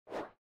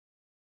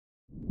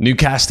New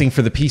casting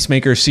for the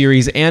Peacemaker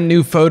series and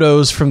new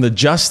photos from the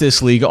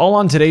Justice League, all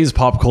on today's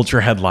pop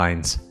culture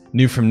headlines.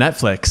 New from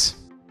Netflix.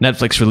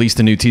 Netflix released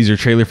a new teaser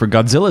trailer for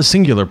Godzilla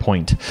Singular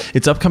Point,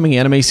 its upcoming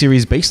anime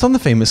series based on the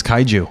famous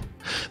kaiju.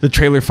 The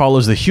trailer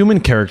follows the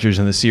human characters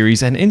in the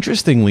series and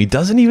interestingly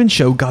doesn't even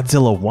show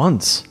Godzilla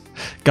once.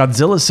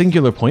 Godzilla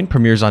Singular Point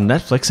premieres on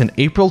Netflix in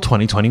April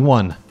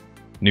 2021.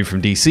 New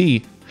from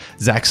DC.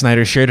 Zack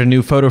Snyder shared a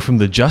new photo from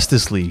the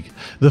Justice League.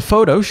 The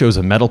photo shows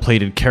a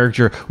metal-plated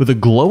character with a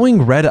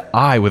glowing red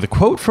eye with a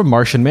quote from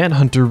Martian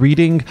Manhunter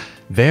reading,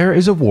 "There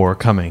is a war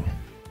coming."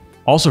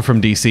 Also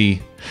from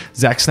DC,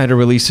 Zack Snyder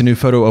released a new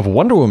photo of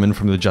Wonder Woman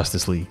from the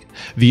Justice League.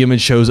 The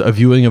image shows a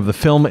viewing of the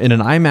film in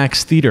an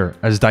IMAX theater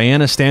as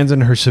Diana stands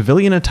in her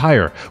civilian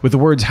attire with the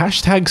words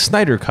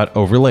 #SnyderCut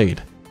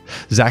overlaid.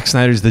 Zack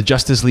Snyder's The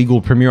Justice League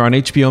will premiere on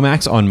HBO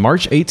Max on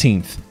March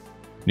 18th.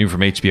 New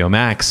from HBO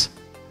Max.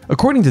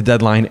 According to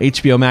Deadline,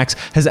 HBO Max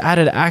has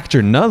added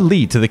actor Nhut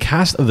Lee to the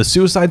cast of the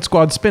Suicide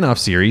Squad spin-off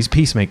series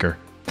Peacemaker.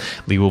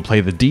 Lee will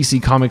play the DC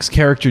Comics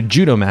character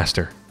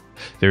Judomaster.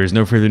 There is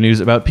no further news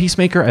about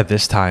Peacemaker at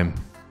this time.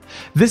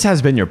 This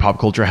has been your Pop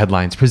Culture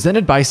Headlines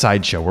presented by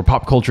Sideshow, where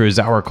pop culture is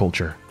our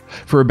culture.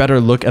 For a better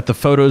look at the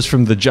photos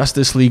from the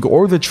Justice League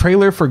or the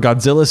trailer for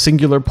Godzilla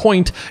Singular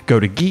Point, go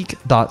to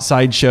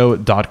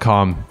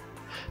geek.sideshow.com.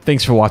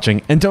 Thanks for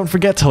watching, and don't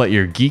forget to let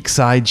your geek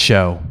side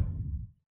show.